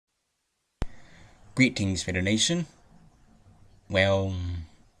Greetings, Raider Nation. Well,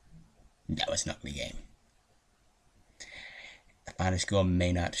 that was not the game. The final score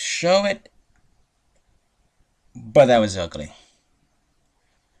may not show it, but that was ugly.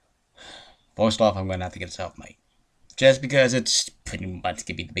 First off, I'm going to have to get this off mic. Just because it's pretty much going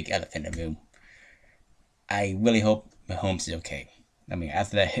to be the big elephant in the room. I really hope Mahomes is okay. I mean,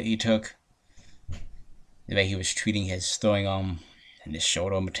 after that hit he took, the way he was treating his throwing arm and his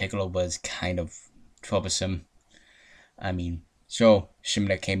shoulder in particular was kind of troublesome. I mean, sure,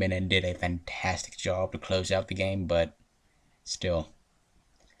 Shimler came in and did a fantastic job to close out the game, but still,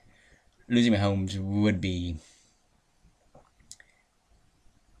 losing Mahomes would be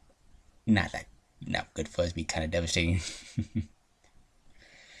not good for us. Be kind of devastating.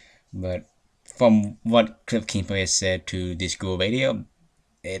 But from what Cliff Kingsbury has said to this school radio,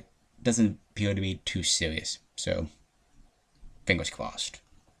 it doesn't appear to be too serious. So fingers crossed.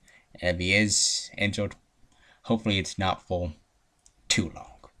 And if he is injured, hopefully it's not for too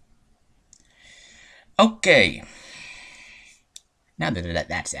long. Okay. Now that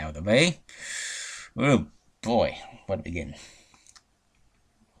that's out of the way, oh boy, where to begin?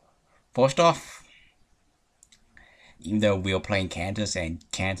 First off, even though we were playing Kansas, and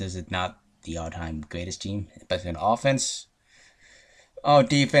Kansas is not the all-time greatest team, especially in offense, our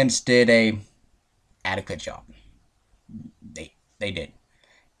defense did a adequate job. They did.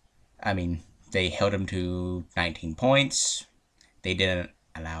 I mean, they held them to 19 points. They didn't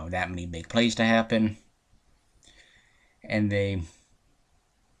allow that many big plays to happen, and they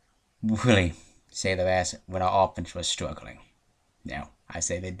really saved their ass when our offense was struggling. Now, I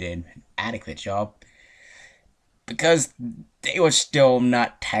say they did an adequate job because they were still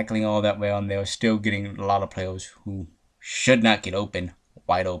not tackling all that well, and they were still getting a lot of players who should not get open,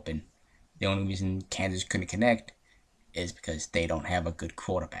 wide open. The only reason Kansas couldn't connect is because they don't have a good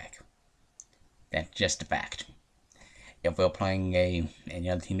quarterback. That's just a fact. If we're playing any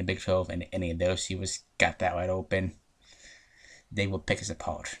other team in the Big 12 and any of those receivers got that wide open, they will pick us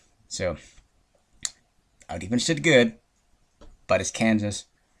apart. So, our defense did good, but it's Kansas,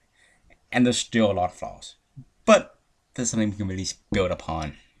 and there's still a lot of flaws. But there's something we can really build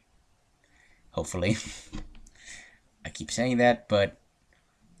upon. Hopefully. I keep saying that, but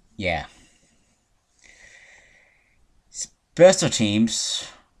yeah. Special teams.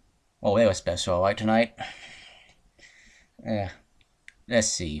 Oh, they were special, alright, tonight. Let's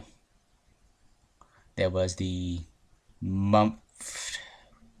see. There was the month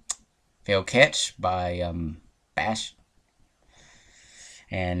failed catch by Bash,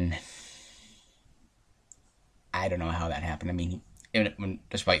 and I don't know how that happened. I mean, it went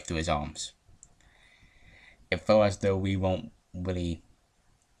just right through his arms. It felt as though we weren't really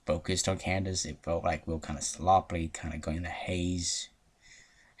focused on Kansas. It felt like we were kind of sloppy, kind of going in the haze.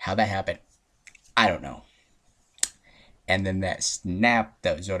 How that happened, I don't know. And then that snap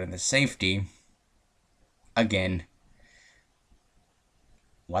that resulted in the safety, again,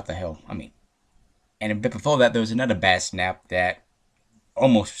 what the hell? I mean, and a bit before that, there was another bad snap that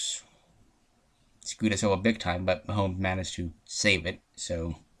almost screwed us over big time, but Mahomes managed to save it.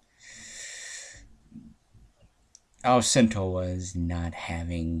 So our center was not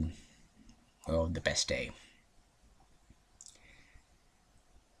having, well, the best day.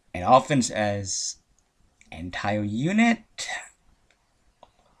 And offense as entire unit,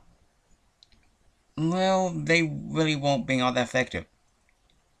 well, they really won't be all that effective.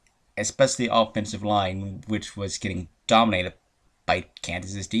 Especially offensive line, which was getting dominated by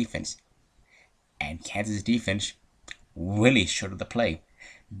Kansas's defense. And Kansas' defense really showed the play.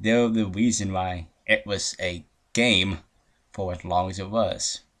 They're the reason why it was a game for as long as it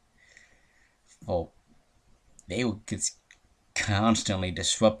was. Well, they were just constantly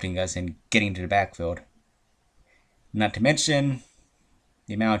disrupting us and getting to the backfield. Not to mention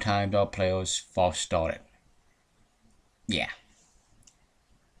the amount of times our players false started. Yeah.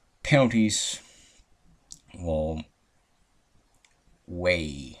 Penalties were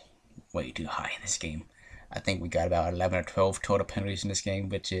way too high in this game. I think we got about 11 or 12 total penalties in this game,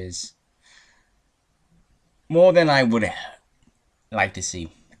 which is more than I would like to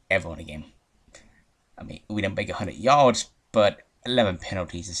see ever in a game. I mean, we didn't make 100 yards, but 11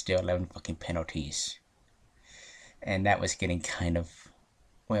 penalties is still 11 fucking penalties. And that was getting kind of,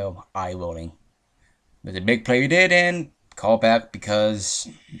 well, eye-rolling. There's a big play we did, and call back because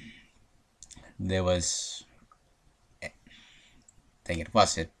there was, I think it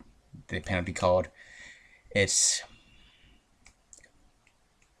was it, the penalty called. It's,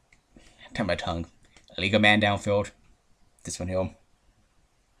 turn my tongue, illegal man downfield. This one here.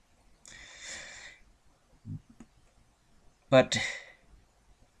 But,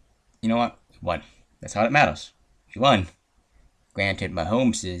 you know what? What? That's all that matters. He won. Granted,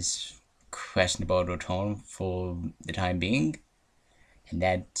 Mahomes is questionable return for the time being, and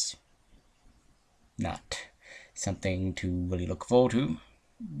that's not something to really look forward to.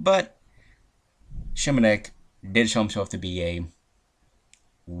 But Shimanek did show himself to be a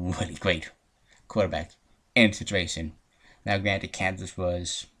really great quarterback in the situation. Now, granted, Kansas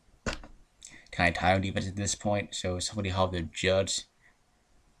was kind of tired of defense at this point, so it's really hard to judge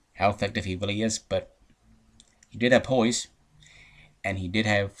how effective he really is. But he did have poise, and he did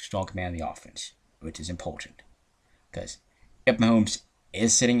have strong command of the offense, which is important. Because if Mahomes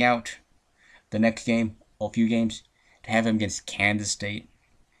is sitting out the next game or a few games, to have him against Kansas State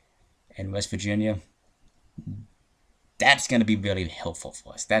and West Virginia, that's going to be really helpful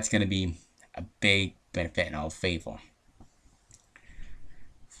for us. That's going to be a big benefit in our favor.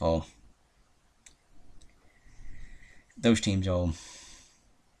 For those teams are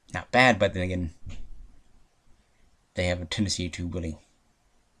not bad, but then again, they have a tendency to really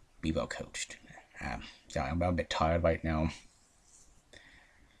be well coached. So I'm a bit tired right now.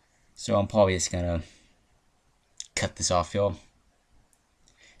 So I'm probably just going to cut this off, y'all.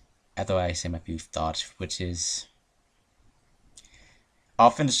 After I say my few thoughts, which is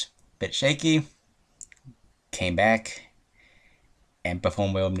offense, bit shaky, came back, and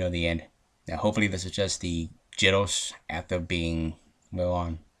performed well near the end. Now, hopefully this is just the jitters after being well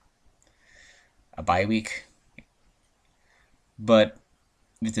on a bye week. But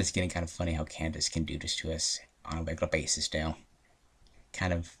it's just getting kind of funny how Kansas can do this to us on a regular basis now.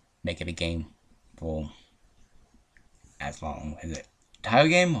 Kind of make it a game for as long as it entire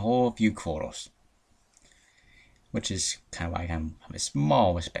game or a few quarters. Which is kind of why I have a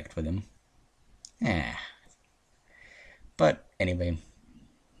small respect for them. Yeah. But anyway,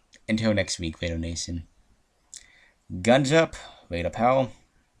 until next week, Raider Nation. Guns up, Raider Powell,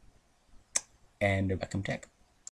 and Beckham Tech.